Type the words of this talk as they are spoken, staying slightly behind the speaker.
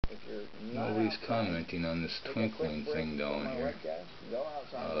Nobody's commenting on this twinkling thing down here.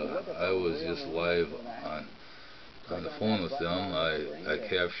 I was just live on the phone with them. I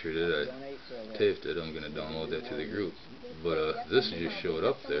captured it, I taped it. I'm going to download that to the group. But this just showed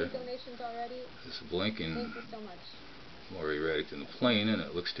up there. It's blinking more erratic than the plane, and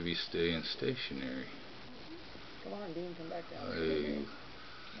it looks to be staying stationary. Come on, Dean, come back down.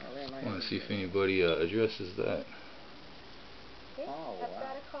 I want to see if anybody addresses that. Okay, I've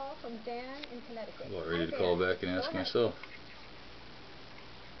got a call from Dan in Connecticut. I'm about ready to call back and ask myself.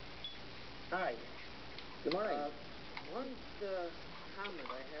 Hi. Good morning. One comment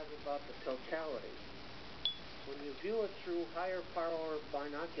I have about the totality. When you view it through higher power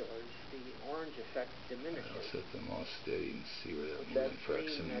binoculars, the orange effect diminishes. I'll set them all steady and see where that moving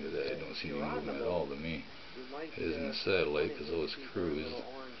proximity to that. It don't seem to be moving at all to me. It isn't a satellite, because those crews,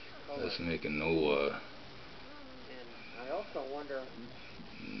 that's making no I also wonder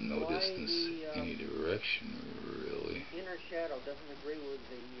no distance any direction, really. Inner shadow doesn't agree with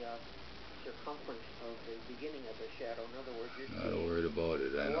the circumference of the beginning of the shadow. In other words, you're not worried about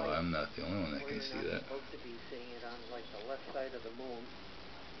it. I know I'm not the only one that can see that. You're not supposed to be seeing it on like the left side of the moon.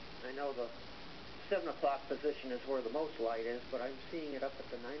 I know the 7 o'clock position is where the most light is, but I'm seeing it up at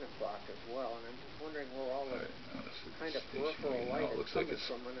the 9 o'clock as well, and I'm just wondering where all this kind of peripheral light is coming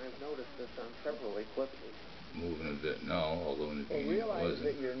from, and I've noticed this on several eclipses. Moving a bit now, although in the beginning realize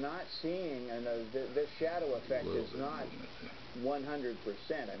that you're not seeing, and this shadow effect is not 100%.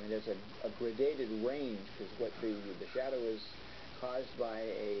 I mean, there's a gradated range, because what the shadow is caused by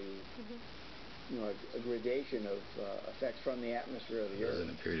a gradation of effects from the atmosphere of the Earth. There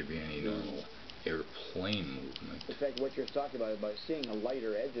doesn't appear to be any normal airplane movement. In fact, what you're talking about seeing a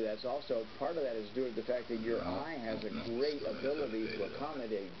lighter edge of that's also part of that is due to the fact that your eye has a great ability to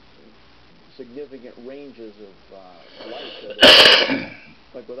accommodate significant ranges of light.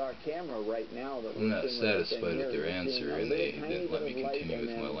 Like with our camera right now, that I'm not satisfied with their answer, and they didn't let me continue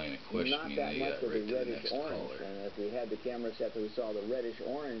with my line of questioning. They got right to the next caller. And if we had the camera set that we saw the reddish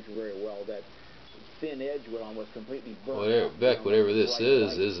orange very well, that thin edge would almost completely burn. Beck, whatever this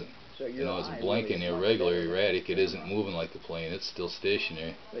isn't. It's blinking irregular, erratic. It isn't moving like the plane. It's still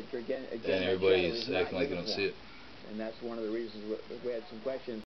stationary. But again, and everybody's acting like they don't see it. And that's one of the reasons we had some questions.